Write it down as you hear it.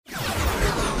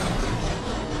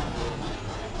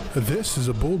This is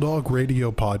a Bulldog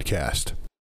Radio podcast.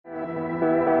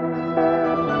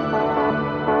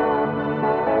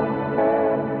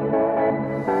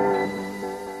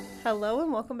 Hello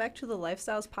and welcome back to the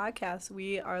Lifestyles Podcast.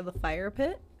 We are the Fire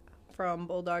Pit from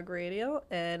Bulldog Radio,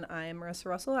 and I'm Marissa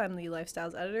Russell. I'm the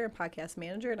Lifestyles Editor and Podcast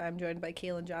Manager, and I'm joined by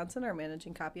Kaylin Johnson, our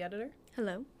Managing Copy Editor.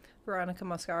 Hello. Veronica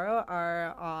Mascaro,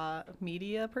 our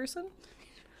media person.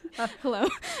 Hello.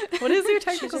 What is your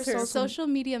technical term? Social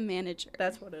media manager.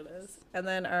 That's what it is. And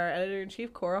then our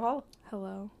Editor-in-Chief, Cora Hall.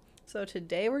 Hello. So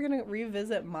today we're going to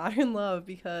revisit Modern Love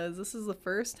because this is the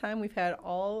first time we've had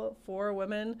all four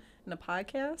women in a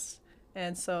podcast.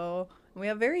 And so we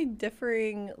have very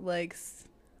differing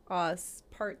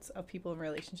parts of people in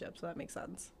relationships, so that makes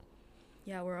sense.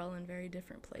 Yeah, we're all in very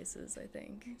different places, I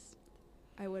think.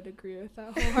 I would agree with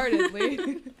that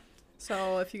wholeheartedly.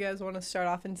 So if you guys want to start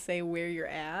off and say where you're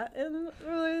at in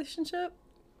a relationship.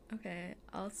 Okay,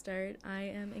 I'll start. I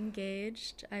am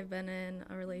engaged. I've been in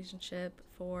a relationship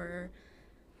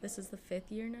this is the 5th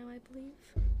year now, I believe.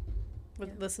 But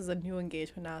yeah. This is a new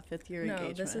engagement, not a 5th year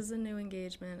engagement. No, this is a new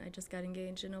engagement. I just got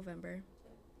engaged in November.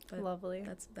 But lovely.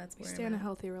 That's You where stay I'm in a at.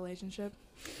 healthy relationship.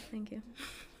 Thank you.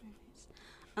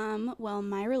 Well,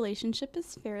 my relationship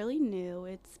is fairly new.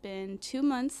 It's been 2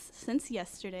 months since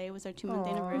yesterday was our 2-month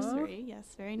Aww. anniversary.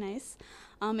 Yes, very nice.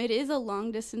 It is a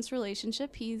long-distance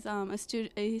relationship. He's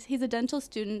he's a dental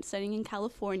student studying in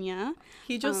California.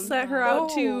 He just sent her out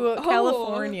to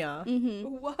California. Mm-hmm.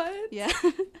 What? Yeah.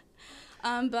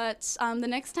 But the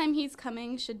next time he's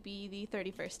coming should be the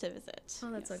 31st to visit.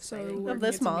 Oh, that's So exciting. we're Of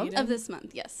this gonna get to month? meet him. Of this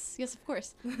month, yes. Yes, of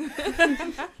course.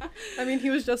 I mean,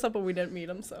 he was just up, but we didn't meet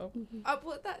him, so.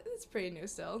 Well, that's pretty new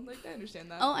still. Like, I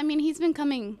understand that. Oh, I mean, he's been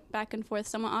coming back and forth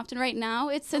somewhat often. Right now,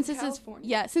 it's since From it's his, California?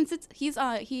 yeah, since it's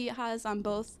he has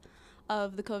both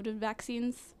of the COVID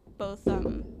vaccines, both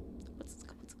what's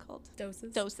it called?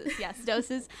 Doses, yes,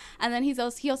 doses. And then he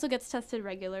also gets tested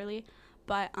regularly,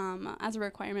 but as a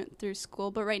requirement through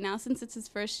school. But right now, since it's his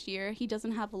first year, he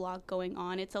doesn't have a lot going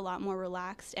on. It's a lot more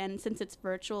relaxed, and since it's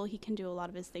virtual, he can do a lot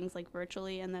of his things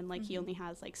virtually, and then he only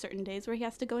has certain days where he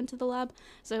has to go into the lab.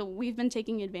 So we've been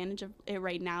taking advantage of it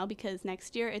right now because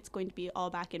next year it's going to be all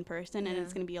back in person, and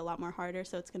it's going to be a lot more harder.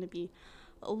 So it's going to be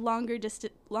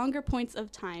longer points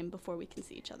of time before we can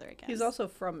see each other again. He's also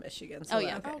from Michigan. So Oh,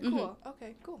 yeah. that- Oh, cool.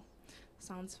 Okay, cool.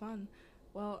 Sounds fun.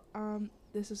 Well,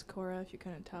 this is Cora, if you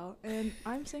couldn't tell, and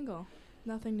I'm single.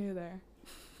 Nothing new there.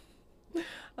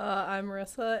 I'm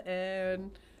Marissa,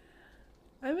 and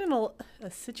I'm in a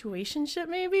situationship,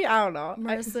 maybe? I don't know.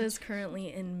 Marissa is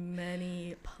currently in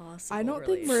many possible I don't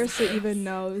think Marissa even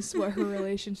knows what her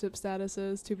relationship status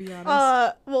is, to be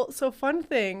honest. Well, so fun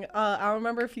thing. I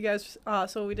remember if you guys.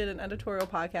 So we did an editorial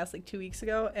podcast 2 weeks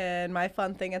ago, and my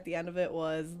fun thing at the end of it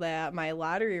was that my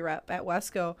lottery rep at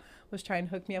Wesco was trying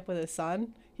to hook me up with his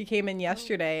son. He came in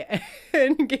yesterday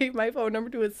and gave my phone number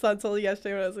to his son. So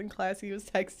yesterday when I was in class, he was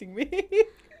texting me.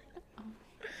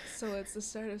 So it's the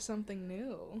start of something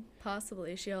new.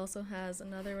 Possibly. She also has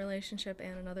another relationship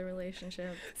and another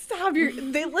relationship. Stop!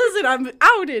 Listen, I'm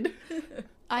outed.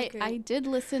 Okay. I did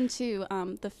listen to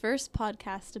the first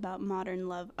podcast about Modern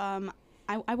Love.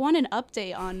 I want an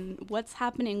update on what's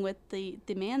happening with the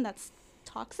man that's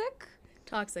toxic.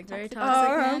 Very Toxic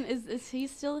toxic. man. Is he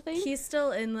still a thing? He's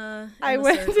still in the I the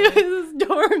went circle. to his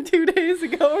dorm 2 days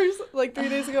ago, or 3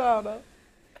 days ago. I don't know.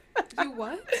 You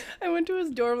what? I went to his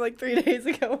dorm 3 days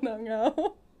ago and hung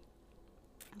out.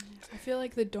 I feel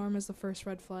like the dorm is the first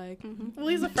red flag. Mhm. Well,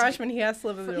 he's a freshman. He has to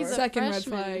live in the He's dorm. a Second red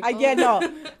freshman.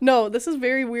 flag. No. This is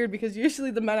very weird because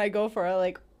usually the men I go for are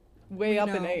way We up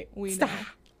in know, age. we Stop.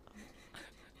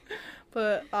 know.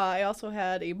 But I also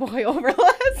had a boy over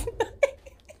last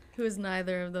Who is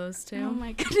neither of those two. Oh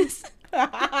my goodness.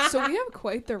 night. So we have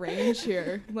quite the range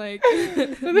here.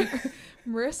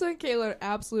 Marissa and Kayla are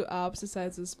absolute opposite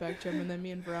sides of the spectrum, and then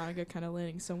me and Veronica kind of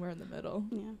landing somewhere in the middle.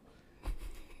 Yeah.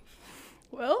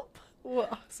 Well,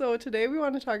 so today we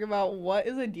want to talk about what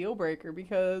is a deal breaker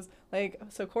because,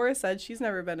 so Cora said she's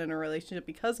never been in a relationship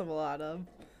because of a lot of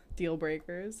deal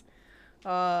breakers.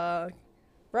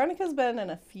 Veronica's been in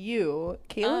a few.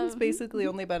 Kaylin's basically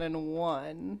only been in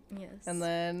one. Yes. And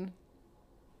then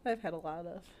I've had a lot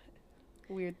of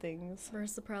weird things.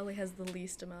 Marissa probably has the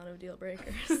least amount of deal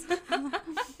breakers.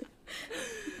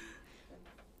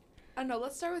 No,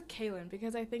 let's start with Kaylin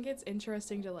because I think it's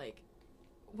interesting to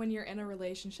when you're in a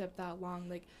relationship that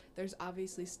long, there's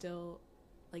obviously still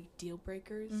deal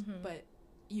breakers, but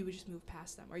you would just move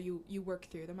past them or you work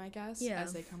through them, I guess,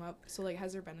 as they come up. So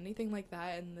has there been anything like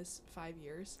that in this 5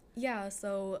 years? Yeah,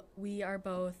 so we are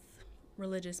both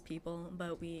religious people,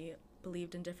 but we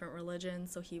believed in different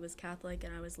religions. So he was Catholic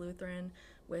and I was Lutheran,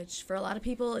 which for a lot of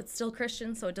people it's still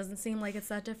Christian, so it doesn't seem like it's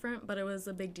that different, but it was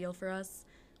a big deal for us.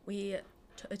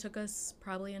 It took us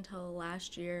probably until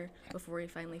last year before we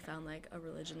finally found like a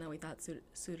religion that we thought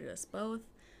suited us both.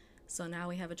 So now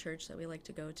we have a church that we like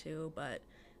to go to, but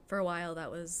for a while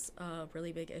that was a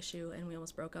really big issue and we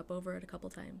almost broke up over it a couple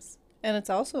times. And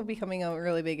it's also becoming a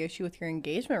really big issue with your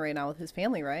engagement right now with his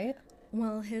family, right?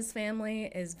 Well, his family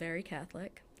is very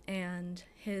Catholic, and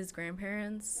his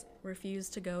grandparents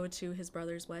refused to go to his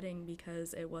brother's wedding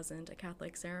because it wasn't a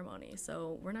Catholic ceremony.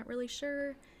 So we're not really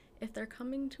sure if they're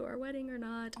coming to our wedding or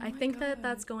not. I think that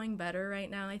that's going better right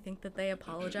now. I think that they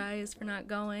apologized for not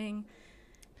going,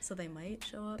 so they might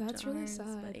show up. That's to really ours,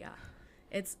 sad. But yeah,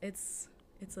 it's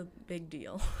a big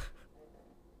deal.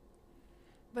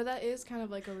 But that is kind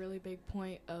of like a really big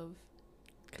point of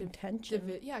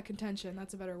Contention. Contention.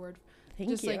 That's a better word. Thank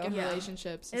Just you. like in Yeah.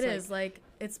 relationships. It is like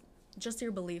it's just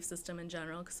your belief system in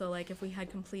general. So like if we had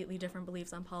completely different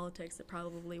beliefs on politics, it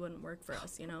probably wouldn't work for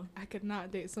us, you know. I could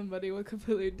not date somebody with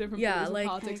completely different Yeah, beliefs like, in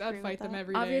politics. I agree I'd fight with them that.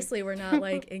 every day. Obviously, we're not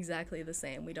like exactly the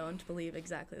same. We don't believe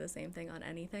exactly the same thing on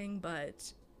anything,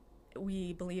 but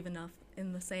we believe enough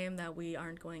in the same that we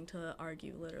aren't going to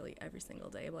argue literally every single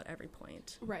day about every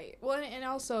point. Right. Well, and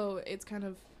also it's kind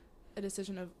of a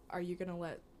decision of, are you going to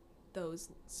let those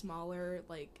smaller,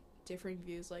 like, differing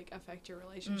views, like, affect your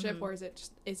relationship, or is it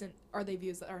just are they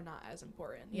views that are not as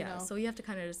important, you know? So you have to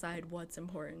kind of decide what's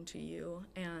important to you.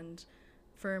 And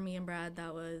for me and Brad,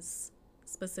 that was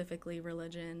specifically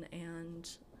religion and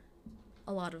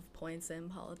a lot of points in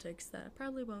politics that I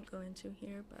probably won't go into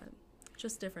here, but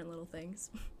just different little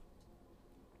things.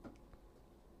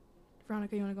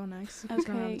 Veronica, you want to go next? Who's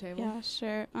going around the table? Yeah,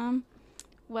 sure.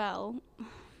 Well,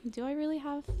 do I really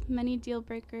have many deal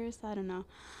breakers? I don't know.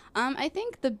 I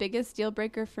think the biggest deal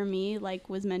breaker for me, like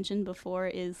was mentioned before,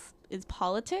 is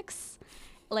politics.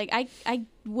 Like I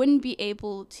wouldn't be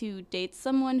able to date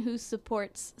someone who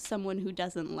supports someone who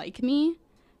doesn't like me.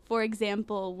 For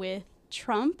example, with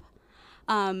Trump,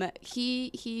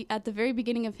 he at the very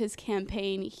beginning of his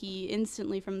campaign, he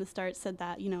instantly from the start said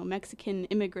that, you know, Mexican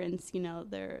immigrants, you know,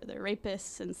 they're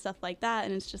rapists and stuff like that.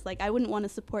 And it's just like, I wouldn't want to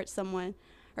support someone,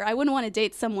 or I wouldn't want to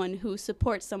date someone who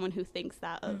supports someone who thinks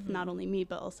that of not only me,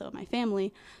 but also my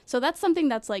family. So that's something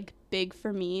that's like big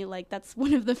for me. Like that's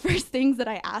one of the first things that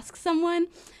I ask someone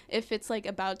if it's like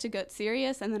about to get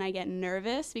serious, and then I get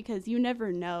nervous because you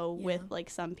never know with like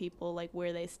some people, like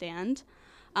where they stand.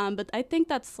 But I think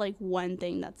that's like one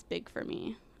thing that's big for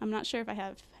me. I'm not sure if I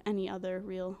have any other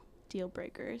real deal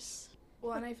breakers.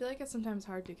 Well, and I feel like it's sometimes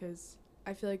hard because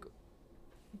I feel like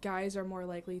guys are more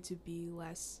likely to be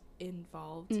less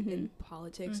involved in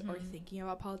politics or thinking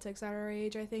about politics at our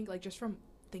age, I think. Like, just from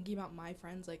thinking about my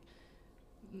friends, like,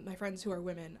 my friends who are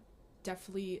women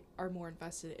definitely are more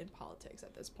invested in politics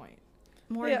at this point.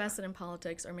 More invested in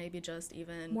politics, or maybe just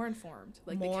even more informed.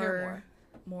 Like, they care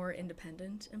more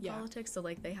independent in politics, so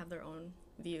like they have their own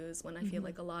views, when I feel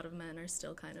like a lot of men are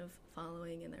still kind of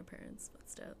following in their parents'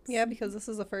 footsteps. Yeah, because this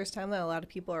is the first time that a lot of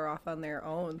people are off on their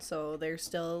own, so they're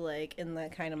still like in the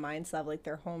kind of mindset of like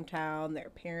their hometown, their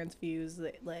parents' views,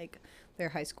 like their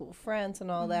high school friends and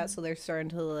all that, so they're starting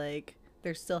to like,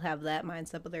 they still have that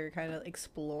mindset, but they're kind of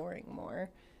exploring more.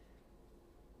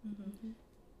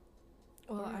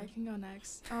 Well, I can go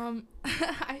next.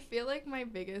 I feel like my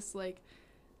biggest like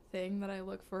thing that I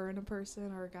look for in a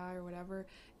person or a guy or whatever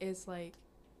is like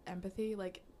empathy.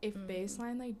 Like, if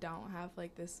baseline they don't have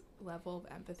like this level of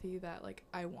empathy that like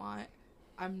I want,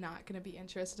 I'm not gonna be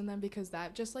interested in them, because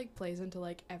that just like plays into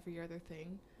like every other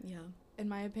thing, in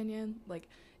my opinion. Like,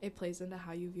 it plays into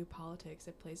how you view politics,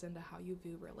 it plays into how you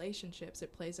view relationships,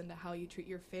 it plays into how you treat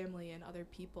your family and other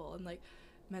people, and like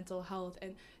mental health.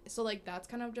 And so like that's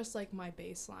kind of just like my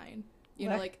baseline, you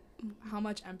know, like how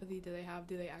much empathy do they have?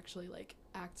 Do they actually like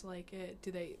act like it?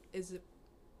 Is it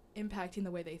impacting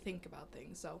the way they think about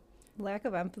things? So Lack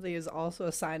of empathy is also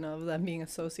a sign of them being a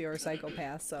socio or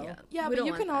psychopath, so yeah, but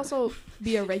you can also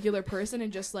be a regular person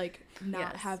and just like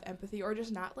not have empathy, or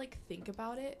just not like think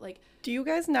about it. Like, do you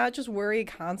guys not just worry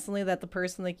constantly that the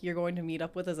person like you're going to meet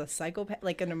up with is a psychopath,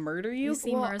 like gonna murder you? You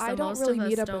see, Well, Marissa, I don't most really of us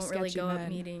meet up don't with really sketchy go men. up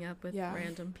meeting up with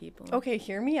random people. Okay,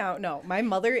 hear me out. No, my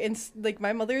mother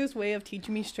my mother's way of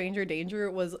teaching me stranger danger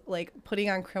was like putting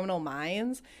on Criminal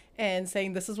Minds and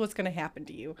saying, this is what's going to happen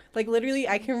to you. Like, literally,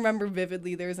 I can remember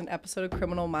vividly, there was an episode of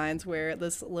Criminal Minds where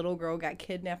this little girl got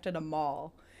kidnapped at a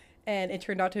mall, and it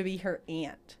turned out to be her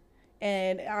aunt.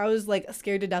 And I was, like,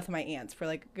 scared to death of my aunts for,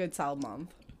 like, a good solid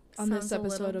month. On this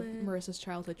episode of Marissa's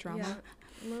childhood trauma. Yeah,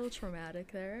 a little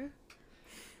traumatic there.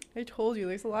 I told you,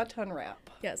 there's a lot to unwrap.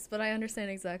 Yes, but I understand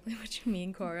exactly what you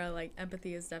mean, Cora. Like,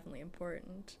 empathy is definitely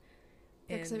important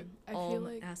in I all feel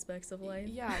like, aspects of life.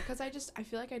 Yeah, because I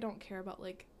feel like I don't care about,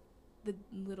 like, the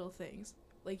little things.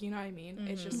 Like, you know what I mean?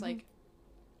 It's just, like,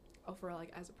 overall,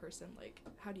 like, as a person, like,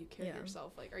 how do you carry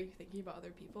yourself? Like, are you thinking about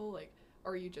other people? Like,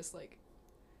 or are you just, like,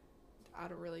 I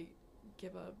don't really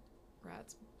give a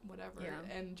rat's whatever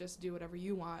and just do whatever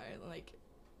you want? Like,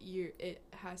 it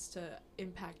has to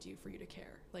impact you for you to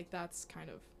care. Like, that's kind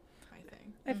of my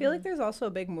thing. I feel like there's also a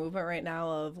big movement right now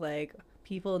of like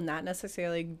people not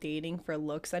necessarily dating for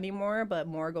looks anymore, but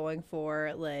more going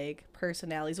for like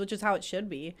personalities, which is how it should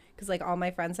be. Because like all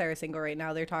my friends that are single right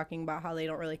now, they're talking about how they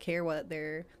don't really care what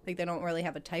they're like. They don't really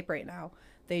have a type right now.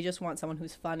 They just want someone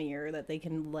who's funnier that they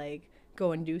can like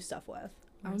go and do stuff with.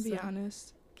 I'm gonna be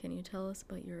honest. Can you tell us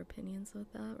about your opinions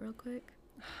with that real quick?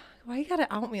 Why you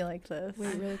gotta out me like this?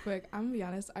 Wait, really quick. I'm gonna be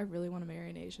honest. I really want to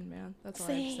marry an Asian man. That's all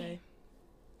I have to say.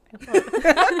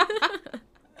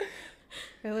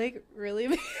 I like really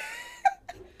big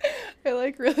I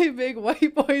like really big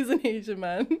white boys and Asian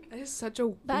men. That is such a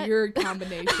weird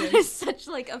combination. It's such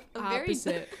like a very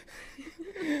opposite.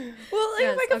 Well, like,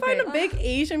 if I could find a big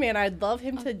Asian man, I'd love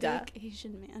him to death. big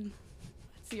Asian man.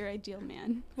 What's your ideal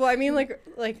man? Well, I mean, like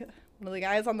one of the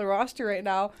guys on the roster right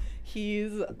now,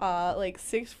 he's like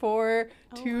 6'4",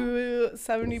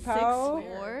 270 pounds.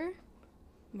 6'4"?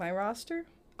 My roster?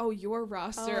 Oh, your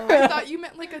roster. Oh. I thought you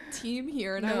meant like a team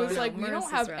here, and I was like, we don't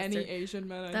Marissa's have roster. any Asian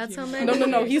men on That's team. how many-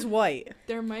 No, he's white.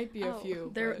 There might be a Oh.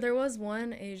 few. There was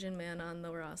one Asian man on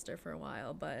the roster for a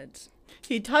while, but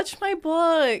He touched my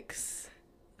books.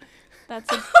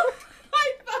 That's a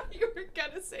I thought you were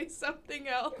gonna say something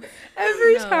else.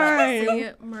 Every no, time. see,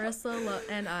 Marissa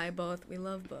and I both, we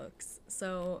love books.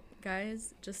 So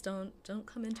guys, just don't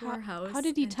come into our house. how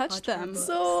did he and touch our them? books.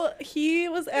 So he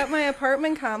was at my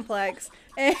apartment complex,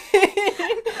 and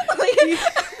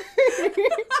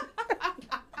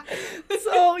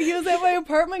so he was at my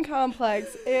apartment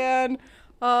complex, and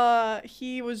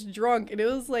he was drunk, and it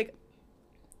was like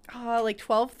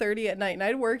 12:30 at night, and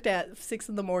I'd worked at 6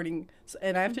 a.m,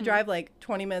 and I have to drive like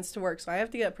 20 minutes to work, so I have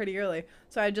to get up pretty early.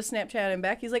 So I just Snapchatted him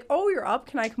back. He's like, "Oh, you're up?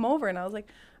 Can I come over?" And I was like,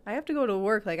 "I have to go to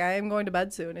work. Like, I am going to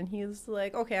bed soon." And he's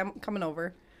like, "Okay, I'm coming over."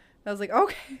 And I was like,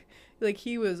 "Okay." Like,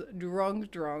 he was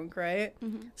drunk, right?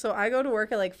 So I go to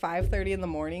work at like 5:30 in the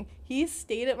morning. He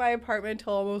stayed at my apartment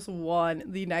until almost 1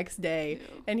 the next day.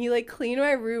 Ew. And he like cleaned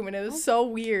my room, and it was so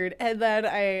weird. And then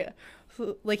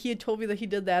he had told me that he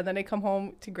did that. And then I come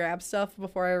home to grab stuff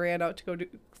before I ran out to go to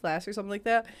class or something like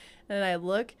that. And then I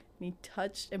look, and he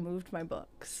touched and moved my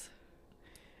books.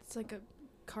 It's like a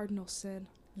cardinal sin.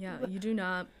 Yeah, you do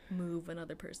not move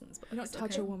another person's books. You don't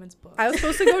touch a woman's book. I was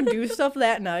supposed to go do stuff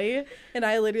that night, and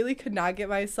I literally could not get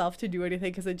myself to do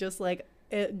anything because it just like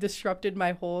it disrupted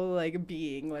my whole like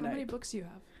being when How many books do you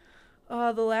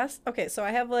have? So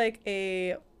I have like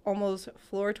a almost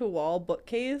floor to wall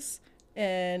bookcase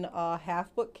and a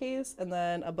half bookcase, and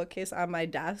then a bookcase on my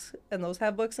desk, and those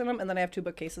have books in them, and then I have 2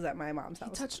 bookcases at my mom's He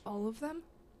house. touched all of them?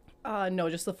 No,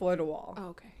 just the floor to wall. Oh,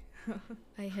 okay.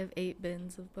 I have 8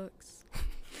 bins of books.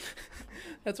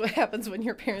 That's what happens when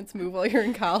your parents move while you're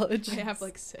in college. I have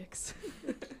like 6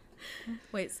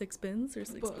 Wait, 6 bins or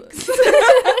 6 books.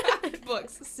 books?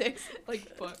 Books. 6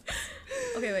 like books.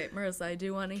 Okay, wait, Marissa, I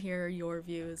do want to hear your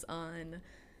views on,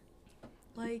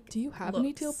 like, Do you have any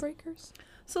looks. deal breakers?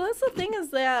 So that's the thing, is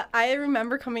that I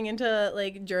remember coming into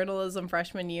like journalism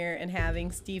freshman year and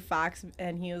having Steve Fox,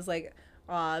 and he was like,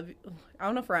 I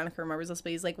don't know if Veronica remembers this,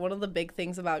 but he's like, one of the big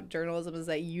things about journalism is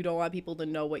that you don't want people to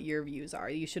know what your views are.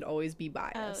 You should always be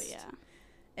biased. Oh yeah.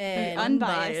 And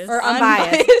Unbiased. Or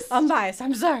unbiased. Unbiased.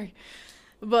 I'm sorry.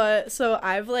 But so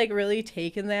I've like really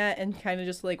taken that and kind of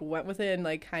just like went with it, and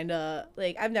like kind of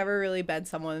like I've never really been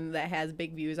someone that has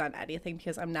big views on anything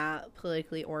because I'm not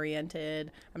politically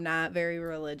oriented. I'm not very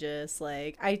religious.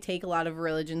 Like, I take a lot of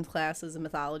religion classes and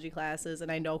mythology classes,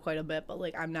 and I know quite a bit, but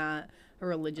like I'm not a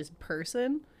religious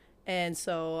person. And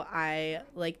so I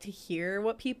like to hear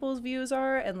what people's views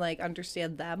are and like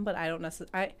understand them, but I don't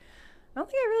think I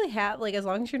really have, like, as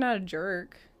long as you're not a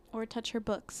jerk. Or touch her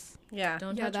books. Yeah.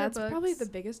 Don't Yeah, touch that's our books. probably the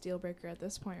biggest deal breaker at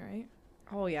this point, right?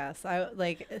 Oh yes. I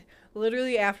like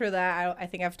literally after that I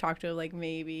think I've talked to him like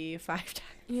maybe 5 times.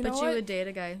 You But know you what? would date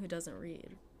a guy who doesn't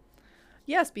read.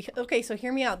 Yes, because okay, so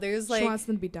hear me out. There's She like wants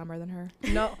them to be dumber than her.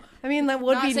 no, I mean that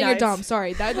would Not be saying nice. you're dumb.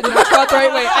 Sorry, that did not come out the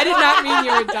right way. I did not mean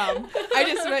you were dumb. I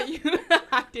just meant you.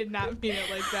 I did not mean it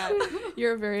like that.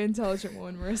 You're a very intelligent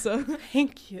woman, Marissa.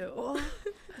 Thank you.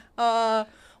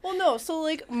 Well, no. So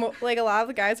like like a lot of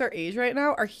the guys our age right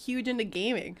now are huge into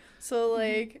gaming. So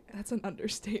like That's an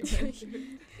understatement.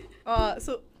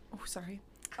 so oh sorry.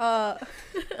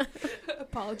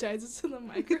 Apologizes to the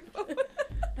microphone.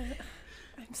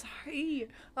 I'm sorry.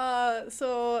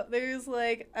 So there's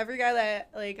like every guy that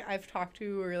like I've talked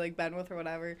to or like been with or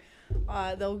whatever,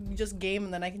 they'll just game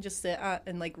and then I can just sit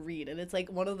and like read, and it's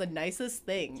like one of the nicest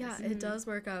things. Yeah, it does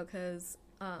work out because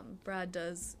Brad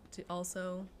does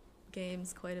also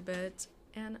games quite a bit,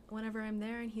 and whenever I'm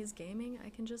there and he's gaming, I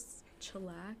can just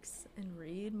chillax and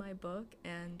read my book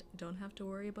and don't have to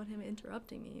worry about him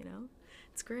interrupting me, you know?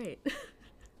 It's great.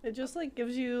 It just like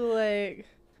gives you like,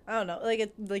 I don't know, like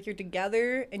it's like you're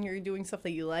together and you're doing stuff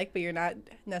that you like, but you're not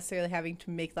necessarily having to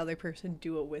make the other person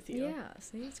do it with you. Yeah,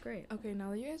 see, it's great. Okay,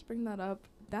 now that you guys bring that up,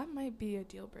 that might be a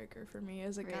deal breaker for me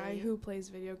as a guy Really? who plays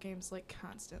video games like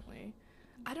constantly.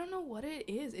 I don't know what it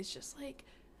is. It's just like,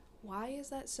 why is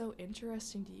that so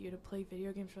interesting to you to play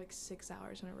video games for like 6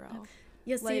 hours in a row?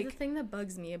 Yeah, see, the Like, thing that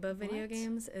bugs me about video what?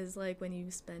 games is like when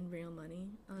you spend real money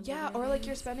on Yeah, video or like you're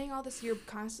games. spending all this, you're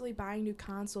constantly buying new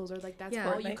consoles, or like that's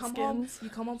Yeah. all you Fortnite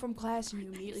come home from class and you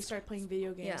immediately start playing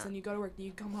video games, Yeah. and you go to work and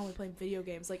you come home and play video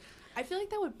games. Like, I feel like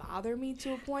that would bother me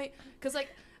to a point, because like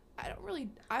I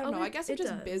don't know, I guess I'm it just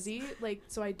does. busy, like,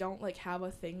 so I don't like have a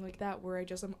thing like that where I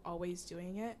just am always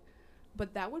doing it.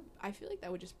 But I feel like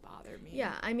that would just bother me.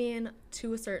 Yeah, I mean,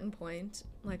 to a certain point,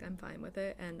 like I'm fine with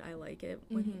it and I like it.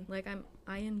 When, like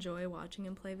I enjoy watching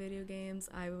him play video games.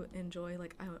 Enjoy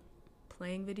like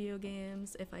playing video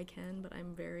games if I can, but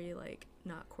I'm very like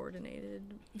not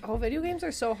coordinated. Oh, video games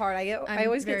are so hard. I I'm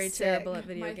always very get sick. terrible at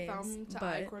video My games. thumb to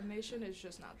eye But coordination is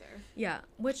just not there. yeah,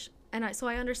 so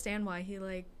I understand why he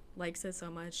like likes it so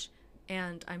much.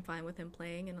 And I'm fine with him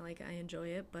playing and like I enjoy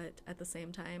it, but at the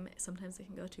same time, sometimes it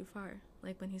can go too far.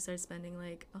 Like when he starts spending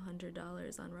like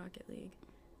 $100 on Rocket League.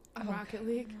 On Rocket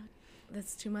League.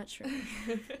 That's too much for me.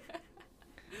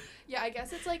 Yeah, I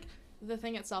guess it's like the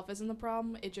thing itself isn't the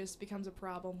problem. It just becomes a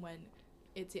problem when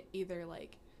it's either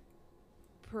like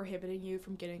prohibiting you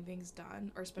from getting things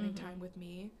done or spending time with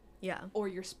me, Yeah. or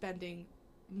you're spending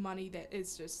money that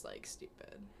is just like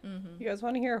stupid. You guys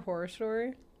want to hear a horror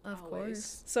story? Of Always.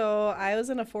 course. So I was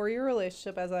in a 4-year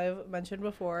relationship, as I've mentioned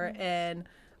before, and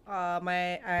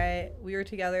we were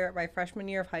together at my freshman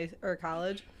year of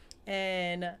college,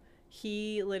 and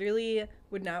he literally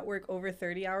would not work over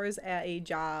 30 hours at a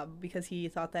job because he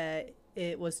thought that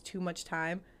it was too much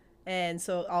time. And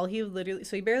so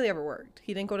he barely ever worked.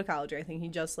 He didn't go to college or anything. He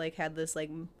just like had this like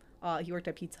he worked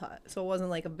at Pizza Hut, so it wasn't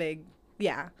like a big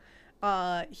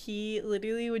he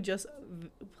literally would just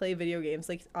play video games.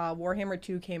 Like Warhammer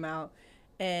 2 came out,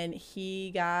 and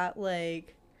he got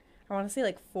like, I want to say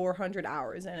like 400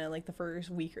 hours in it, like the first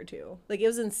week or two. Like it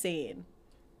was insane.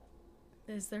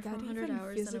 Is there That 400 even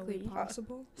hours in a physically week?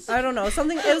 possible? I don't know,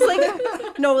 something. It was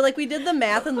like no, like we did the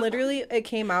math, and literally it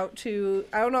came out to,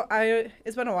 I don't know.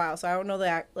 It's been a while, so I don't know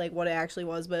like what it actually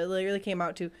was, but it literally came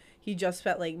out to he just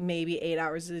spent like maybe 8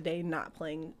 hours a day not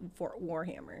playing for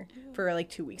Warhammer for like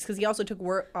 2 weeks because he also took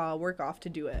work off to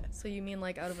do it. So you mean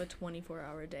like out of a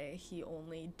 24-hour day, he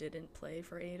only didn't play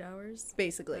for 8 hours?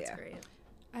 Basically, That's yeah. great.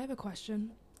 I have a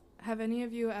question. Have any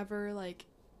of you ever like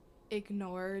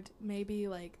ignored maybe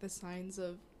like the signs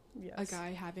of Yes. a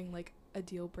guy having like a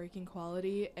deal breaking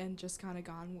quality and just kind of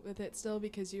gone with it still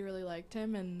because you really liked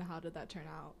him, and how did that turn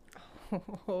out?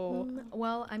 Oh.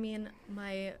 Well, I mean,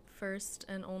 my first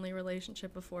and only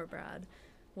relationship before Brad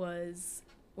was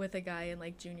with a guy in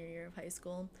like junior year of high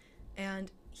school,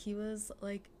 and he was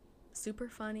like super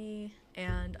funny,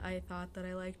 and I thought that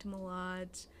I liked him a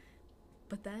lot.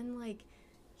 But then like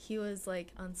he was like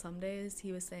on some days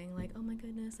he was saying like, oh my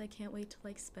goodness, I can't wait to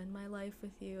like spend my life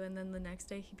with you, and then the next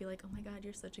day he'd be like, oh my god,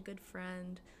 you're such a good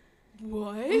friend.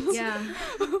 What? Yeah.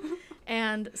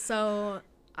 And so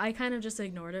I kind of just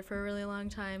ignored it for a really long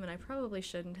time, and I probably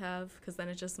shouldn't have, because then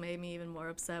it just made me even more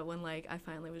upset when like I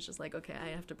finally was just like, okay, I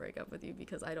have to break up with you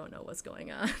because I don't know what's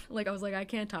going on. Like I was like, I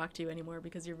can't talk to you anymore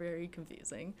because you're very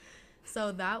confusing.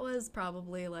 So that was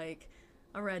probably like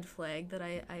a red flag that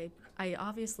I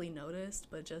obviously noticed,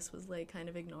 but just was like kind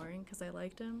of ignoring because I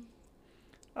liked him.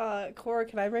 Cora,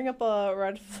 can I bring up a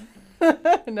red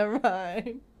Never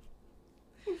mind.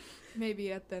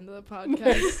 Maybe at the end of the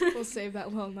podcast we'll save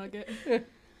that little nugget.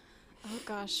 Oh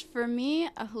gosh, for me,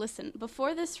 listen,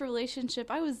 before this relationship,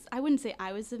 I wouldn't say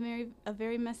I was a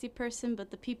very messy person,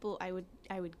 but the people I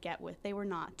would get with, they were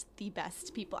not the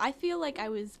best people. I feel like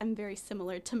I'm very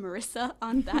similar to Marissa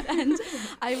on that end.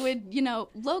 I would,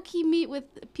 low-key meet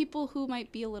with people who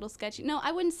might be a little sketchy. No,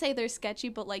 I wouldn't say they're sketchy,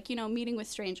 but like, meeting with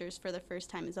strangers for the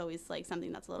first time is always like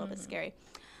something that's a little bit scary.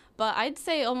 But I'd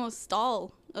say almost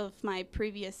all of my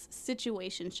previous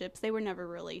situationships, they were never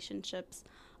relationships,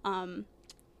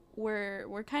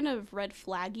 were kind of red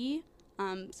flaggy.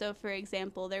 So, for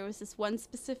example, there was this one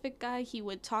specific guy. He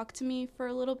would talk to me for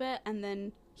a little bit, and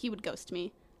then he would ghost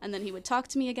me. And then he would talk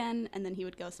to me again, and then he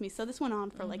would ghost me. So this went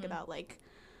on for, like, about, like,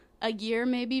 a year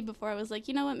maybe before I was like,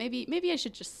 you know what, maybe I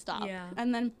should just stop. Yeah.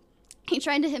 And then he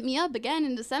tried to hit me up again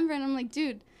in December, and I'm like,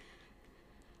 dude,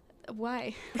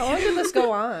 why? How long did this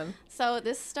go on? So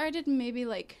this started maybe,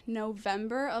 like,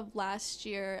 November of last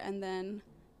year, and then...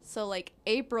 So, like,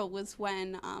 April was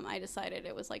when I decided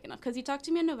it was, like, enough. Because he talked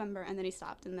to me in November, and then he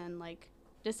stopped. And then, like,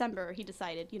 December, he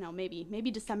decided, you know,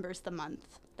 maybe December's the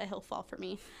month that he'll fall for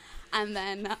me. And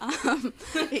then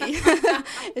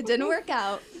it didn't work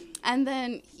out. And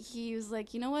then he was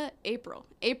like, you know what?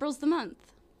 April's the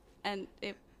month. And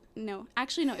it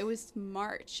was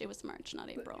March. It was March, not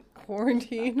April.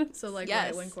 Quarantine. So, like, Yes.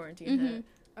 right when quarantine hit.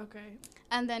 Okay.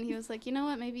 And then he was like, you know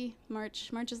what, maybe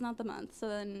March is not the month. So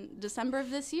then December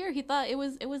of this year, he thought it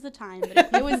was the time,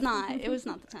 but it was not. It was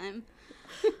not the time.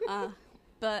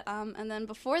 And then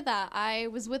before that, I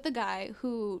was with a guy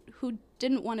who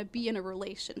didn't want to be in a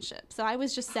relationship. So I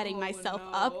was just setting myself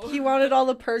up. He wanted all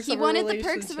the perks He of a wanted relationship.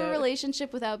 the perks of a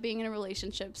relationship without being in a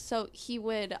relationship. So he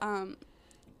would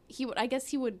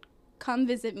come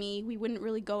visit me. We wouldn't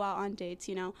really go out on dates,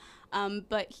 you know.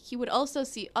 But he would also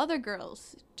see other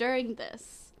girls during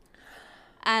this.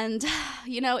 And,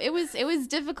 you know, it was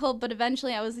difficult, but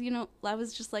eventually I was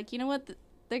just like, you know what,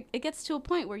 it gets to a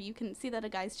point where you can see that a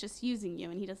guy's just using you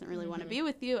and he doesn't really want to be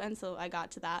with you. And so I got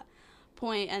to that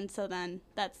point. And so then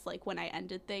that's, like, when I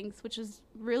ended things, which was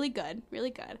really good,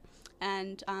 really good.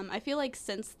 And I feel like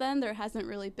since then there hasn't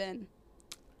really been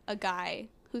a guy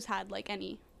who's had, like,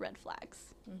 any red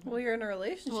flags. Well, you're in a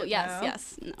relationship Well, now.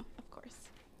 yes, no, of course.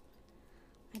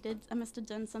 I must have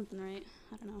done something right.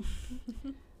 I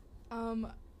don't know.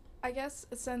 I guess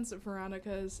since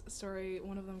Veronica's story,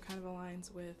 one of them kind of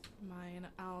aligns with mine,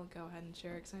 I'll go ahead and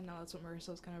share it because I know that's what Marissa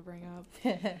was going to bring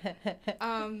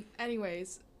up.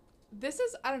 Anyways, this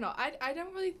is, I don't know, I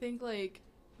don't really think, like,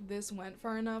 this went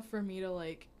far enough for me to,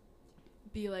 like,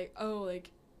 be like, oh, like,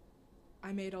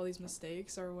 I made all these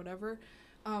mistakes or whatever.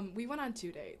 We went on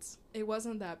 2 dates. It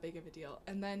wasn't that big of a deal.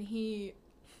 And then he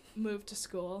moved to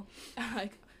school,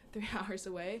 like, 3 hours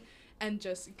away, and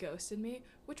just ghosted me,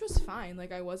 which was fine.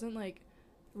 Like, I wasn't, like,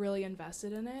 really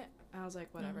invested in it. I was like,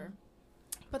 whatever.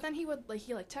 But then he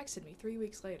texted me 3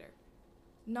 weeks later.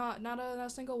 Not a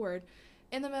single word.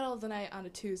 In the middle of the night on a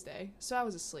Tuesday. So I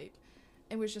was asleep.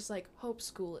 And was just like, hope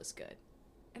school is good.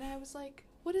 And I was like,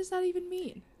 what does that even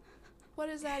mean? What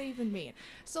does that even mean?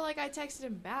 So, like, I texted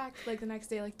him back, like, the next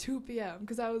day, like, 2 p.m.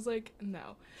 because I was like,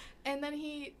 no. And then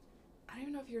I don't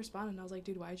even know if he responded. And I was like,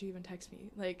 dude, why'd you even text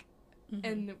me? Like,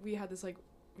 and we had this, like,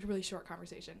 really short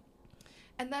conversation.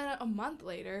 And then a month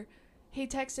later, he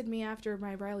texted me after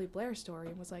my Riley Blair story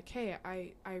and was like, hey,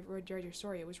 I read your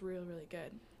story. It was really, really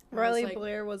good. And Riley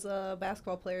Blair was a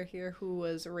basketball player here who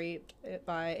was raped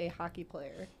by a hockey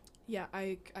player. Yeah,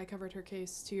 I covered her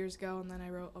case 2 years ago, and then I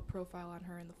wrote a profile on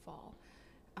her in the fall.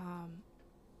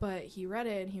 But he read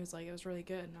it, and he was like, it was really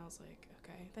good. And I was like,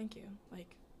 okay, thank you.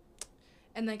 Like,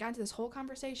 and then I got into this whole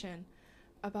conversation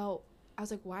about, I was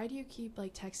like, why do you keep,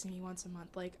 like, texting me once a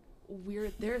month? Like,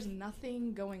 there's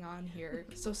nothing going on here,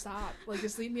 so stop. Like,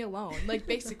 just leave me alone. Like,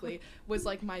 basically, was,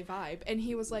 like, my vibe. And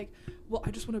he was like, well, I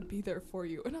just want to be there for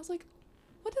you. And I was like,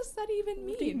 what does that even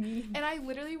mean? And I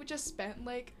literally just spent,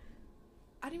 like,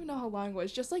 I don't even know how long it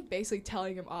was, just, like, basically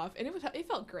telling him off, and it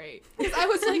felt great. Because I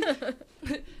was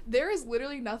like, there is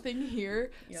literally nothing here.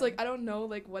 Yeah. So, like, I don't know,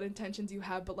 like, what intentions you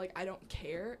have, but, like, I don't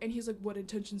care. And he's like, what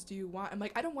intentions do you want? I'm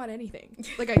like, I don't want anything.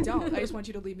 Like, I don't. I just want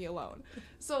you to leave me alone.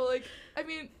 So, like, I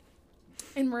mean,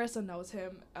 and Marissa knows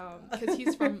him, because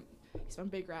he's from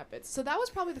Big Rapids. So that was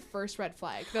probably the first red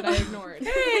flag that I ignored.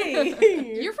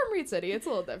 Hey! You're from Reed City. It's a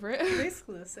little different.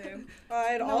 Basically the same. I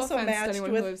had no also offense matched to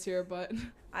anyone with who lives here, but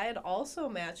I had also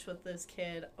matched with this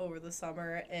kid over the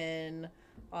summer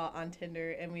on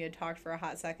Tinder, and we had talked for a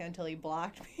hot second until he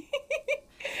blocked me.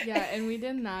 Yeah, and we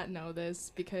did not know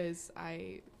this because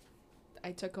I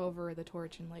took over the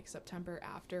torch in, like, September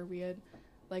after we had,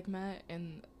 like, met,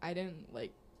 and I didn't,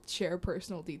 like, share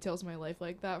personal details of my life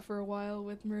like that for a while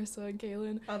with Marissa and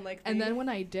Kaylin. Unlike me. And then when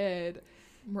I did,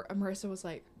 Marissa was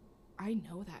like, I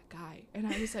know that guy. And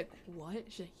I was like, what?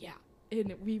 She's like, yeah.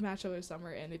 And we matched over the summer,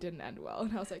 and it didn't end well.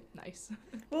 And I was like, nice.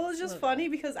 Well, it's just funny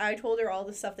because I told her all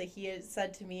the stuff that he had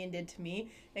said to me and did to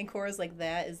me, and Cora's like,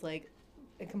 that is, like,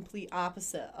 a complete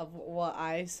opposite of what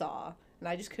I saw. And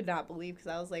I just could not believe, because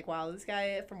I was like, wow, this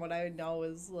guy, from what I know,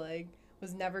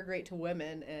 was never great to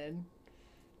women, and,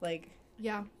 like...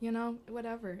 Yeah, you know,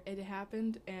 whatever. It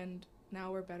happened, and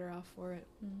now we're better off for it.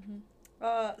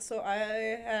 So I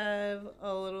have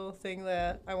a little thing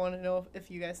that I want to know if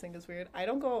you guys think is weird. I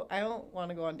don't want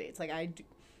to go on dates. Like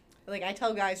I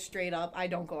tell guys straight up, I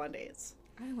don't go on dates.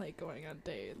 I like going on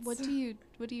dates. What do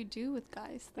you do with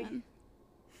guys then?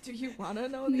 Do you want to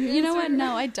know the answer? You know what?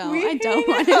 No, I don't. We I don't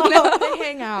hang want to know. They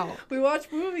hang out. We watch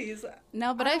movies.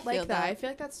 No, but I feel like that. I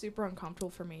feel like that's super uncomfortable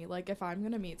for me. Like, if I'm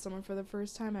gonna meet someone for the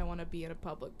first time, I want to be in a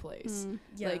public place.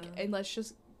 Yeah. Like, and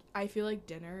I feel like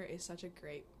dinner is such a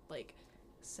great, like,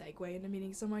 segue into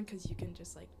meeting someone, because you can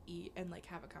just, like, eat and, like,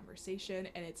 have a conversation,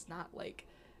 and it's not, like...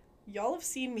 Y'all have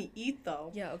seen me eat,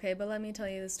 though. Yeah, okay, but let me tell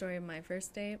you the story of my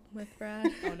first date with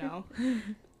Brad. Oh, no.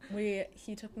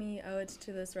 He took me out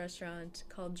to this restaurant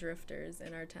called Drifters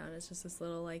in our town. It's just this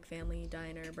little, like, family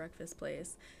diner breakfast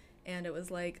place. And it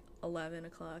was, like, 11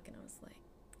 o'clock, and I was like,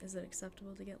 is it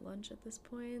acceptable to get lunch at this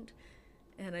point?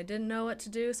 And I didn't know what to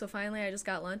do, so finally I just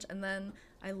got lunch, and then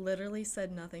I literally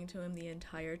said nothing to him the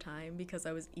entire time because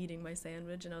I was eating my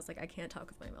sandwich, and I was like, I can't talk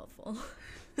with my mouth full.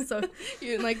 So you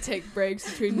didn't, like, take breaks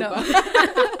between no.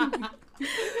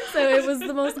 So it was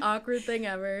the most awkward thing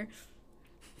ever.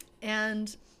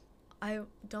 And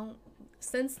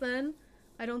since then,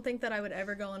 I don't think that I would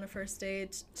ever go on a first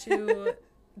date to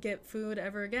get food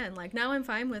ever again. Like, now I'm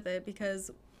fine with it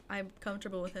because I'm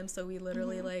comfortable with him, so we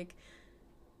literally, like,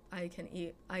 I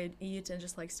eat and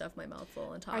just, like, stuff my mouth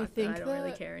full and talk. I don't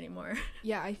really care anymore.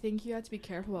 Yeah, I think you have to be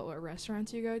careful about what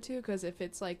restaurants you go to, because if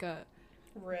it's, like, a...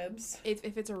 Ribs.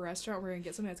 If it's a restaurant where you're gonna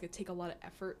get something that's gonna take a lot of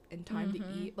effort and time to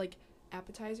eat, like,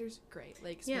 appetizers, great.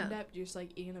 Like, stand up, you're just, like,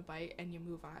 eating a bite, and you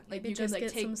move on. Like, maybe you just can,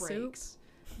 like, get take some breaks. soup.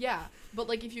 Yeah, but,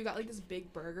 like, if you got, like, this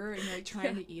big burger and you're, like,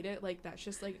 trying to eat it, like, that's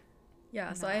just, like...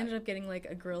 Yeah, so I ended up getting, like,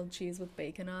 a grilled cheese with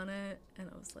bacon on it, and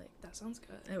I was like... That sounds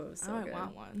good. It was so good. I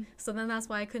want one. So then that's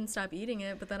why I couldn't stop eating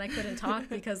it, but then I couldn't talk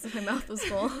because my mouth was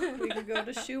full. We could go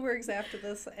to Schuberg's after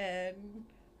this and,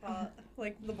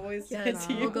 like, the boys Yes,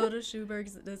 we'll go to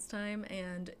Schuberg's this time,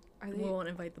 and we won't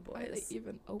invite the boys. Are they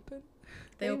even open?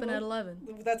 They open at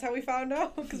 11. That's how we found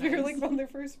out, because we were, like, one of their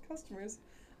first customers.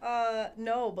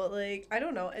 No, but, like, I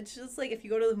don't know. It's just, like, if you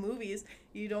go to the movies,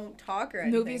 you don't talk or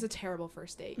anything. Movie is a terrible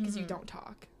first date, because you don't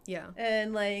talk. Yeah.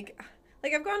 And, like,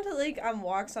 I've gone to, like,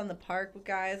 walks on the park with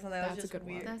guys, and that was just a good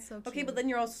weird. That's so cute. Okay, but then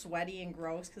you're all sweaty and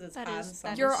gross because it's hot and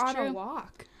summer. You're on true. a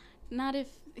walk. Not if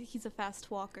he's a fast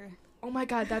walker. Oh my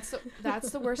god, that's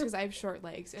the worst, because I have short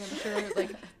legs, and I'm sure,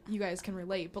 like, you guys can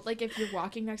relate. But, like, if you're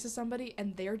walking next to somebody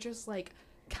and they're just, like,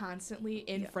 constantly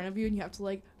in front of you, and you have to,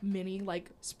 like,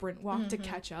 sprint walk to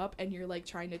catch up, and you're, like,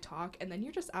 trying to talk, and then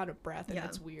you're just out of breath, and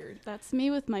it's weird. That's me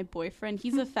with my boyfriend.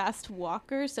 He's a fast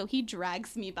walker, so he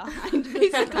drags me behind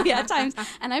basically at times,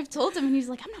 and I've told him, and he's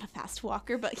like, I'm not a fast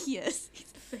walker, but he is.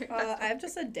 I've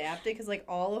just adapted because, like,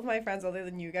 all of my friends other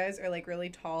than you guys are, like, really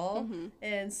tall,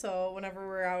 and so whenever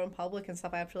we're out in public and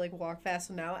stuff, I have to, like, walk fast.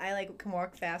 So now I, like, can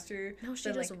walk faster. No,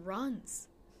 she just runs.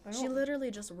 She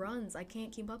literally just runs. I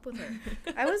can't keep up with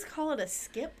her. I always call it a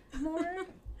skip more.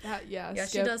 Yeah, skip.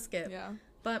 she does skip. Yeah.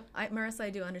 But Marissa, I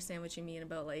do understand what you mean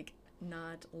about, like,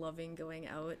 not loving going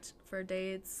out for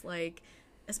dates, like,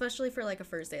 especially for, like, a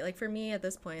first date. Like, for me at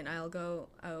this point, I'll go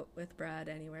out with Brad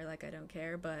anywhere, like, I don't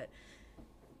care, but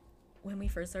when we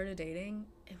first started dating,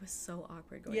 it was so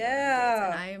awkward going out on dates,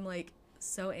 and I am, like,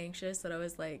 so anxious that I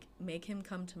was like, make him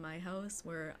come to my house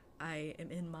where I am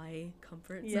in my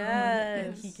comfort zone,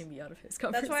 and he can be out of his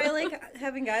comfort zone. That's why I like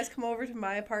having guys come over to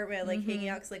my apartment, like, hanging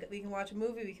out, because, like, we can watch a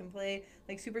movie, we can play,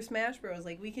 like, Super Smash Bros.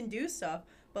 Like, we can do stuff,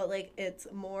 but, like, it's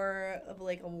more of,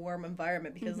 like, a warm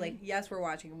environment, because, like, yes, we're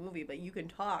watching a movie, but you can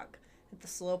talk at the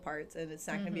slow parts, and it's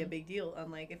not going to be a big deal,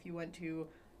 unlike if you went to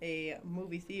a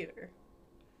movie theater.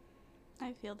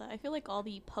 I feel that. I feel like all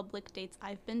the public dates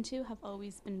I've been to have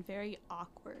always been very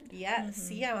awkward. Yeah,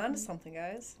 see, I'm onto something,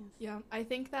 guys. Yeah, I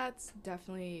think that's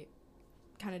definitely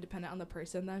kind of dependent on the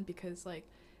person then, because, like,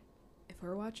 if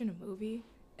we're watching a movie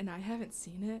and I haven't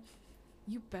seen it,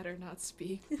 you better not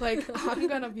speak. Like, I'm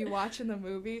gonna be watching the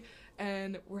movie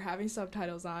and we're having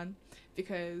subtitles on,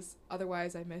 because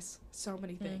otherwise I miss so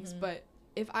many things. But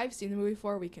if I've seen the movie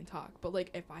before, we can talk. But, like,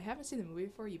 if I haven't seen the movie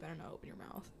before, you better not open your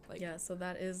mouth. Like, yeah, so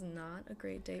that is not a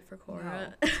great date for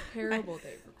Cora. No, terrible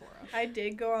date for Cora. I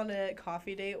did go on a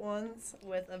coffee date once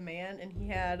with a man, and he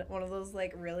had one of those,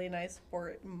 like, really nice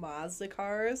sport Mazda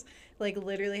cars. Like,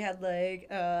 literally had, like,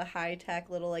 a high-tech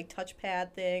little, like,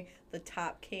 touchpad thing. The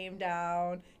top came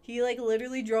down. He, like,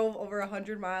 literally drove over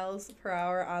 100 miles per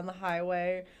hour on the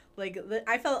highway. Like,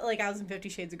 I felt like I was in 50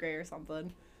 Shades of Grey or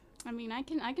something. I mean, I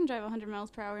can drive 100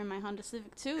 miles per hour in my Honda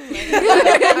Civic too. Like.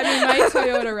 I mean, my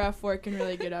Toyota RAV4 can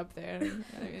really get up there.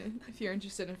 I mean, if you're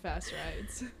interested in fast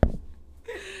rides.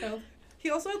 Well, He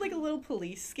also had like a little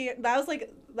police scan. That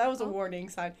was a warning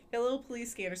sign. He had a little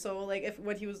police scanner, so like if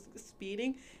when he was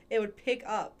speeding, it would pick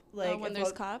up like when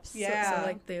there's cops. Yeah, So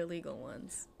like the illegal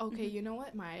ones. Okay, you know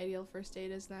what my ideal first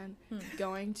date is then?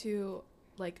 Going to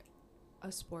like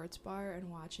a sports bar and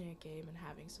watching a game and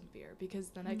having some beer, because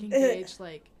then I can gauge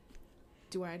like,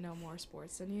 do I know more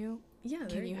sports than you? Yeah.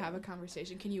 Can you have a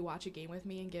conversation? Can you watch a game with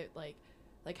me and get like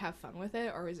have fun with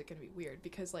it, or is it gonna be weird?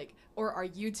 Because like, or are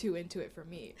you too into it for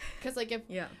me? Because like if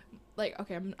like,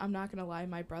 okay, I'm not gonna lie,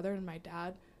 my brother and my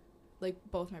dad, like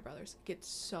both my brothers, get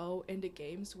so into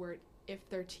games where if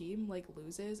their team like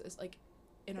loses, it's like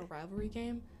in a rivalry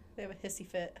game, they have a hissy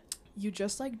fit. You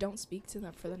just like don't speak to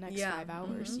them for the next 5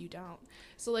 hours. You don't.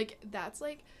 So like that's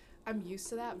like, I'm used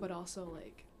to that, but also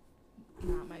like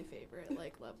not my favorite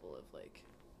like level of like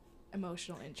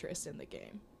emotional interest in the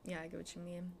game. Yeah, I get what you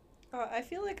mean. I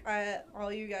feel like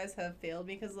all you guys have failed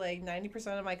because like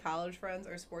 90% of my college friends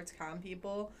are sports comm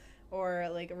people, or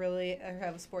like really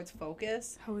have a sports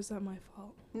focus. How is that my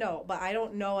fault? No, but I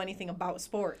don't know anything about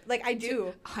sport. Like I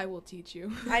do. I will teach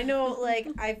you. I know, like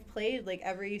I've played like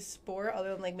every sport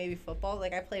other than like maybe football.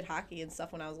 Like I played hockey and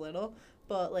stuff when I was little.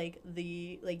 But like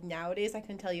nowadays I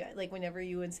couldn't tell you, like whenever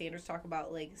you and Sanders talk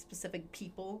about like specific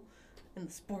people in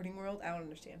the sporting world, I don't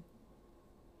understand.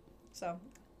 So,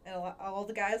 and all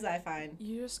the guys I find.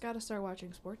 You just gotta start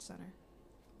watching Sports Center.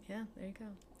 Yeah, there you go.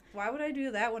 Why would I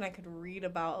do that when I could read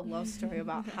about a love story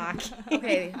about hockey?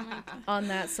 Okay, on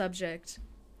that subject,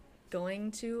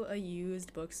 going to a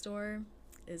used bookstore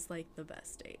is like the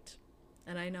best date.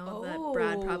 And I know that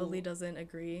Brad probably doesn't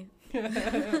agree.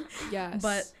 Yes.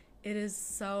 But it is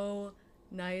so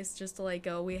nice just to like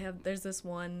go. There's this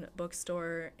one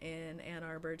bookstore in Ann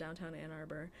Arbor, downtown Ann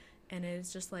Arbor, and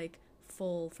it's just like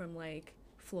full from like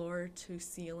floor to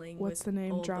ceiling. What's the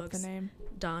name? Drop the name.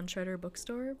 Don Shredder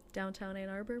Bookstore, downtown Ann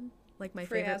Arbor. Like my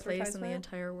Free favorite place in the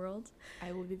entire world.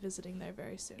 I will be visiting there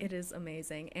very soon. It is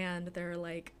amazing. And there are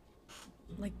like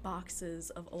boxes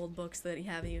of old books that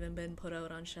haven't even been put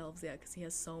out on shelves yet because he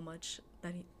has so much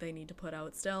that they need to put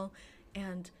out still.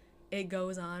 And it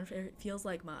goes on. It feels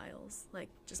like miles. Like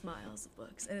just miles of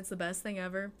books. And it's the best thing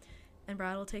ever. And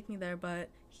Brad will take me there, but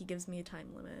he gives me a time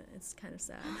limit. It's kind of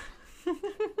sad.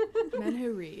 Men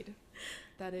who read.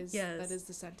 That is Yes.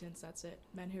 the sentence. That's it.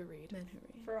 Men who read. Men who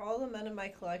read. For all the men in my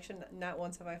collection, not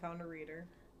once have I found a reader.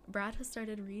 Brad has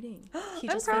started reading. He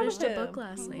I'm just proud finished of a book him.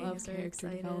 last night. Love He's very character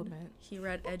excited. development. He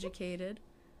read Educated.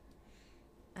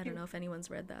 I don't know if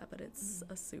anyone's read that, but it's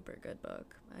a super good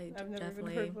book. I've never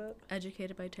definitely even heard of it.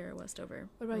 Educated by Tara Westover.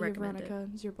 What about you, Recommend it.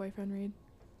 Veronica? Does your boyfriend read?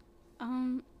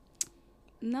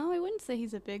 No, I wouldn't say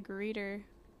he's a big reader.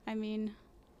 I mean,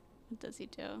 what does he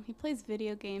do? He plays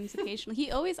video games occasionally.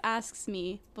 He always asks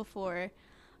me before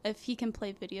if he can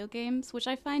play video games, which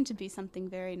I find to be something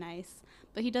very nice.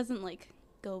 But he doesn't like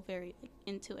go very like,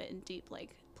 into it and deep,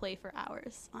 like play for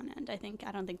hours on end. I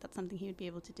don't think that's something he would be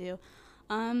able to do.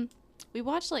 We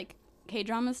watch like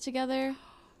K-dramas together.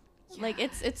 Yes. Like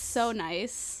it's so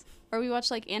nice. Or we watch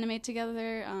like anime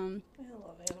together. I love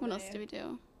anime. What else do we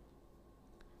do?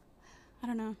 I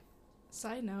don't know.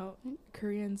 Side note,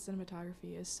 Korean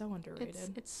cinematography is so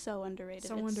underrated. It's so underrated.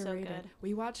 So it's underrated. So good.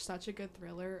 We watched such a good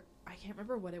thriller. I can't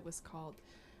remember what it was called,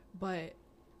 but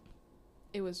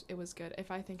it was good.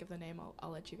 If I think of the name, I'll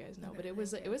let you guys know. But it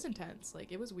was intense.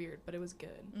 Like it was weird, but it was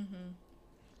good.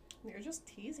 Mm-hmm. You're just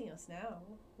teasing us now.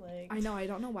 Like I know. I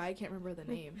don't know why I can't remember the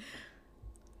name.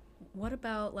 What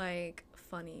about like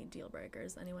funny deal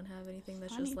breakers? Anyone have anything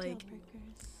that's just like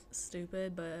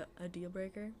stupid but a deal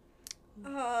breaker?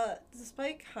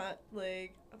 Despite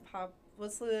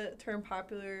what's the term,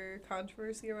 popular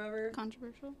controversy or whatever?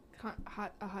 Controversial?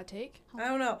 A hot take? I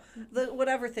don't know. The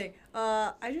whatever thing.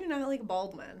 I do not like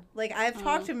bald men. Like I've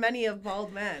talked to many of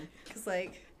bald men, cause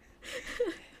like,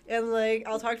 and like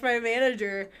I'll talk to my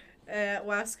manager at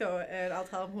Wesco and I'll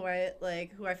tell him who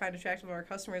I find attractive of our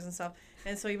customers and stuff.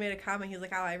 And so he made a comment. He's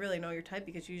like, "Oh, I really know your type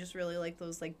because you just really like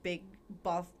those like big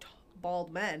buff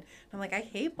bald men." And I'm like, I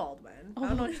hate bald men. I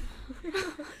don't know.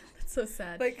 That's so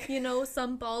sad. Like,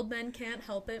 some bald men can't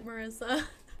help it, Marissa.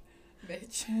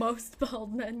 Bitch. Most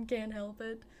bald men can't help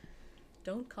it.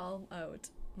 Don't call out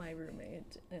my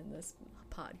roommate in this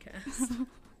podcast.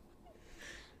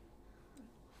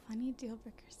 Funny deal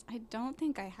breakers. I don't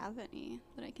think I have any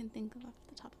that I can think of off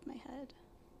the top of my head.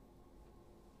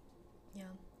 Yeah,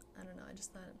 I don't know. I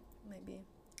just thought it might be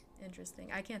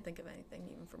interesting. I can't think of anything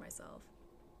even for myself.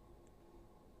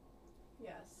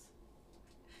 Yes.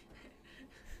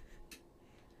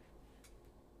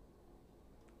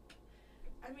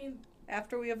 I mean,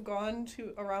 after we have gone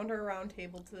around our round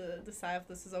table to decide if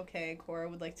this is okay, Cora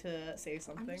would like to say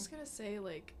something. I'm just gonna say,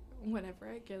 like, whenever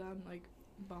I get on, like,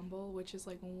 Bumble, which is,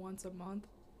 like, once a month,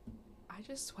 I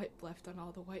just swipe left on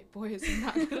all the white boys. I'm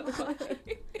not gonna lie.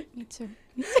 Me too.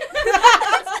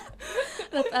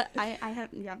 I have,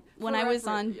 yeah. When I was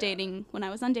on dating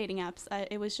apps,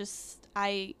 it was just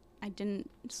I didn't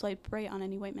swipe right on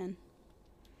any white men.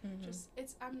 Mm-hmm.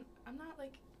 I'm not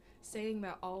like saying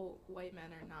that all white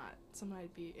men are not someone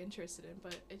I'd be interested in,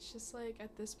 but it's just like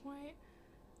at this point,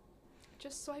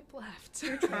 just swipe left.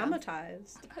 You're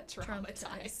traumatized. I'm not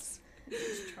traumatized.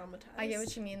 Traumatized. I get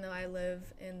what you mean, though. I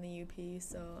live in the UP,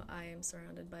 so I am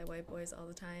surrounded by white boys all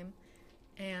the time,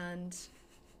 and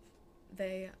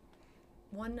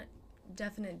one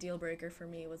definite deal breaker for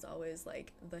me was always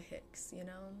like the Hicks, you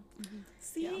know. Mm-hmm.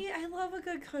 See, yeah. I love a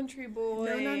good country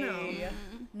boy. No,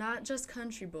 not just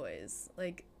country boys.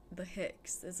 Like the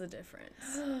Hicks is a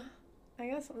difference. I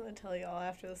guess I'm gonna tell y'all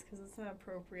after this because it's not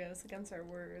appropriate. It's against our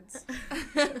words.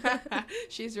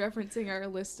 She's referencing our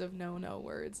list of no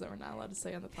words that we're not allowed to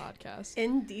say on the podcast.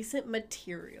 Indecent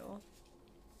material.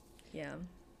 Yeah.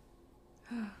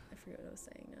 I forget what I was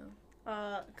saying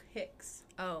now. Hicks.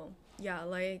 Oh, yeah,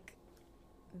 like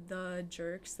the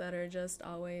jerks that are just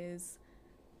always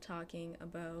talking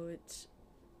about,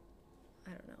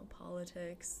 I don't know,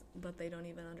 politics, but they don't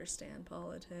even understand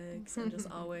politics, and just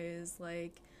always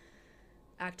like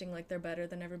acting like they're better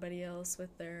than everybody else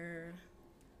with their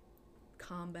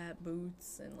combat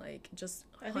boots and like just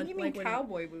I think you mean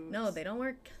cowboy boots. No, they don't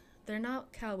work. They're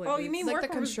not cowboy boots. Oh, you mean like work the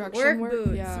construction work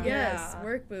boots? Yeah. Yes,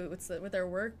 work boots with their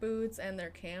work boots and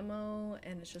their camo,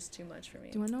 and it's just too much for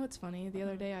me. Do you want to know what's funny? The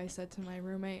other day I said to my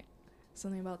roommate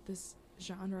something about this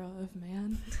genre of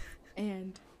man,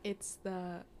 and it's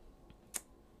the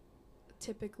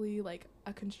typically like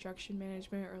a construction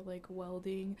management or like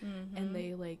welding, and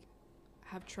they like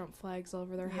have Trump flags all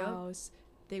over their house.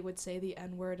 They would say the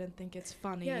N-word and think it's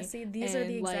funny. Yeah, see, these are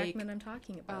the exact men I'm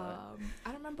talking about. I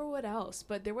don't remember what else,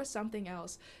 but there was something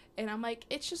else. And I'm like,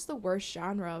 it's just the worst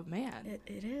genre of man.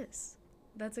 It is.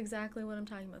 That's exactly what I'm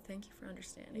talking about. Thank you for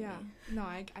understanding me. No,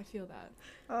 I feel that.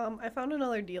 I found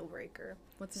another deal breaker.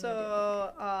 What's another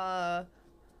deal breaker?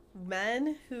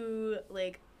 Men who,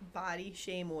 like, body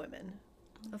shame women.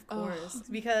 Of course.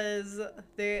 Because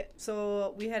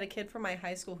we had a kid from my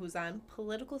high school who's on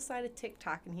political side of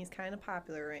TikTok, and he's kind of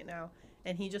popular right now.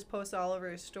 And he just posted all over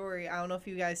his story. I don't know if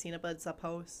you guys seen it, but it's a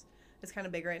post. It's kind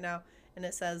of big right now. And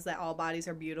it says that all bodies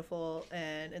are beautiful.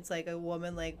 And it's like a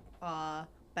woman, like,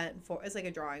 bent for, it's like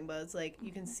a drawing, but it's like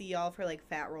you can see all of her, like,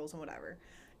 fat rolls and whatever.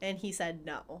 And he said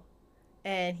no.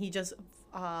 And he just,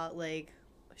 like,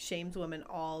 shames women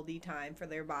all the time for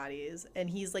their bodies, and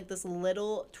he's like this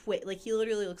little like he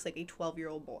literally looks like a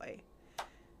 12-year-old boy.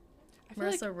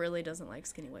 Marissa really doesn't like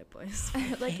skinny white boys.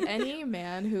 Like any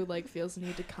man who like feels the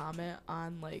need to comment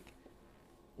on like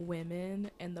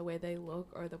women and the way they look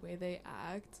or the way they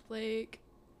act, like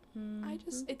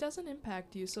it doesn't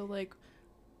impact you, so like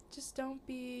just don't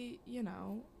be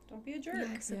don't be a jerk.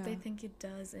 Yeah, except they think it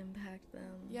does impact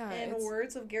them. Yeah. In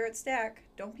words of Garrett Stack,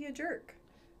 don't be a jerk.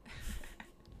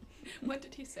 When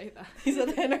did he say that? He said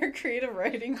that in our creative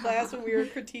writing class when we were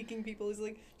critiquing people. He's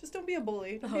like, just don't be a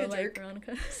bully. Don't be a jerk.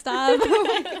 Veronica. Stop.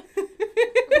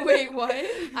 Wait, what?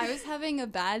 I was having a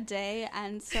bad day,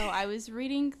 and so I was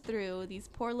reading through these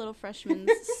poor little freshmen's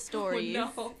stories.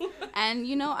 Oh, no. And,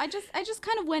 I just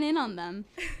kind of went in on them.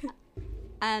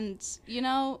 And,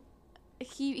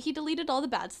 he deleted all the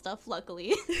bad stuff,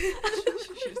 luckily. She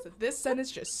said, this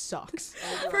sentence just sucks.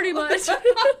 Pretty much.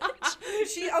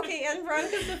 In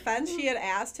Veronica's defense, she had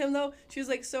asked him, though, she was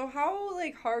like, so how,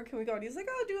 like, hard can we go? And he's like,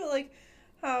 I'll do it, like,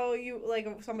 how you, like,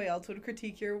 somebody else would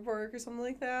critique your work or something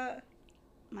like that.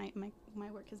 My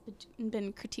work has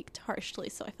been critiqued harshly,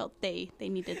 so I felt they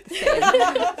needed the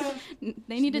same.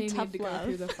 They needed tough to love. Go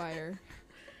through the fire.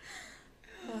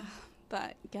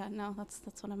 But, yeah, no,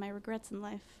 that's one of my regrets in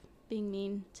life. Being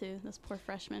mean to this poor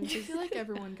freshman. I feel like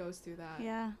everyone goes through that.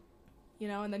 Yeah.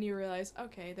 And then you realize,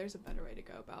 okay, there's a better way to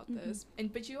go about this.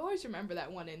 But you always remember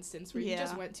that one instance where you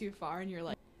just went too far and you're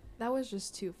like, that was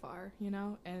just too far,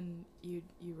 and you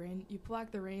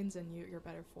block the reins and you're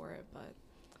better for it. But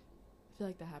I feel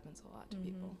like that happens a lot to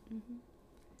people.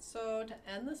 So to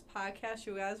end this podcast,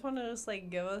 you guys want to just like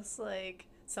give us like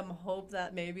some hope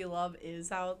that maybe love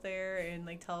is out there and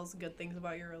like tell us good things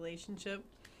about your relationship?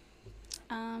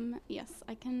 Yes,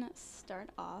 I can start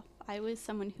off. I was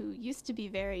someone who used to be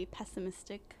very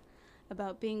pessimistic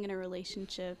about being in a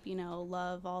relationship,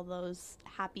 love, all those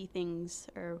happy things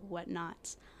or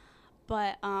whatnot.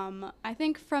 But I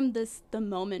think from the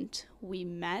moment we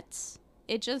met,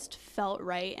 it just felt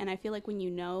right. And I feel like when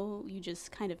you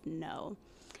just kind of know.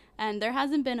 And there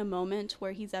hasn't been a moment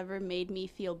where he's ever made me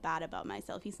feel bad about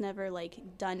myself. He's never,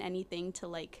 like, done anything to,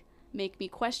 like, make me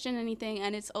question anything.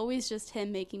 And it's always just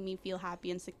him making me feel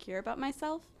happy and secure about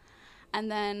myself.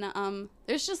 And then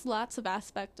there's just lots of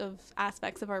aspects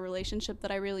of our relationship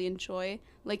that I really enjoy.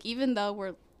 Like, even though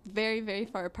we're very, very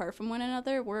far apart from one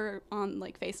another, we're on,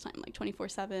 like, FaceTime, like,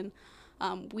 24/7.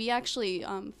 We actually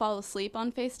fall asleep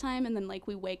on FaceTime, and then, like,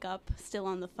 we wake up still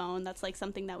on the phone. That's, like,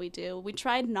 something that we do. We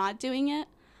tried not doing it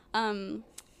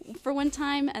for one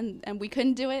time, and we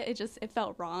couldn't do it. It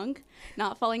felt wrong,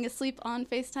 not falling asleep on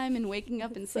FaceTime and waking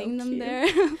up and seeing them there.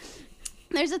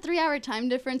 There's a 3-hour time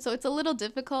difference, so it's a little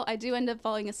difficult. I do end up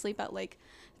falling asleep at, like,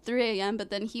 3 a.m., but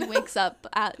then he wakes up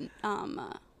at,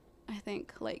 I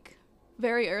think, like,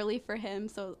 very early for him,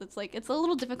 so it's, like, it's a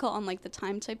little difficult on, like, the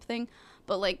time type thing,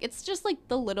 but, like, it's just, like,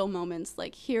 the little moments,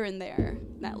 like, here and there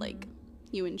that, like,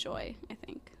 you enjoy, I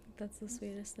think. That's the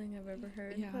sweetest thing I've ever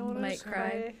heard. Yeah. I might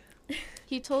cry.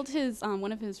 He told his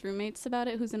one of his roommates about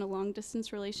it, who's in a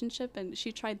long-distance relationship, and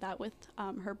she tried that with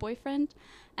her boyfriend,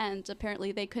 and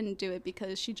apparently they couldn't do it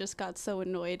because she just got so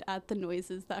annoyed at the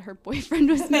noises that her boyfriend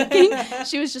was making.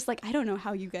 She was just like, I don't know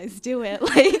how you guys do it.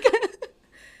 Like,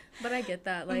 but I get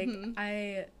that. Like,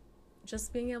 I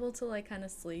just being able to, like, kind of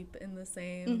sleep in the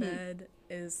same bed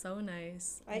is so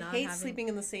nice. I hate sleeping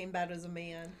in the same bed as a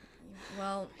man.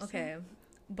 Well, okay.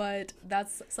 But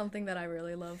that's something that I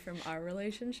really love from our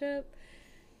relationship.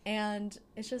 And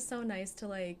it's just so nice to,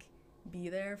 like, be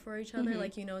there for each other.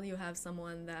 Like, you know, you have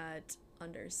someone that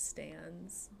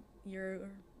understands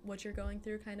what you're going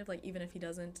through, kind of, like, even if he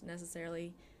doesn't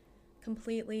necessarily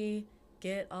completely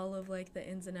get all of, like, the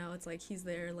ins and outs, like, he's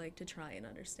there, like, to try and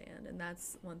understand. And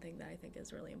that's one thing that I think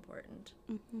is really important.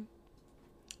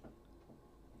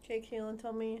 Okay, Kaylin,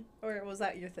 tell me, or was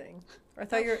that your thing? Or I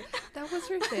thought you were. That was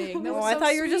her thing. That Oh, was I so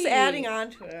thought you were just sweet. adding on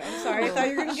to it. I'm sorry. I thought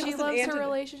you were gonna give She us an loves her antidote.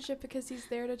 relationship because he's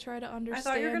there to try to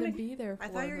understand and be there for her.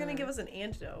 I thought you were gonna give us an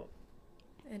antidote.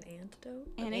 An antidote?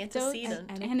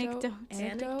 Antecedent.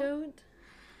 Anecdote.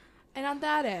 And on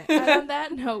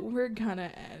that note, we're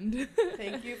gonna end.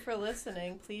 Thank you for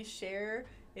listening. Please share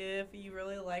if you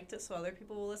really liked it so other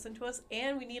people will listen to us.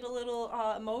 And we need a little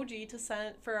emoji to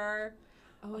send for our...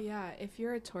 Oh, yeah. If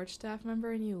you're a Torch staff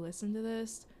member and you listen to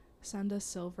this, send a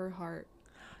silver heart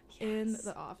in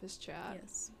the office chat.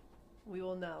 Yes. We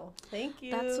will know. Thank you.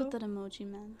 That's what that emoji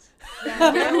meant.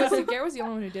 Yeah, Garrett was the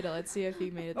only one who did it. Let's see if he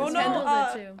made it this Oh, no. time.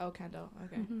 Kendall did too. Oh, Kendall.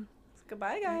 Okay.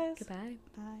 Goodbye, guys. Goodbye.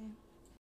 Bye.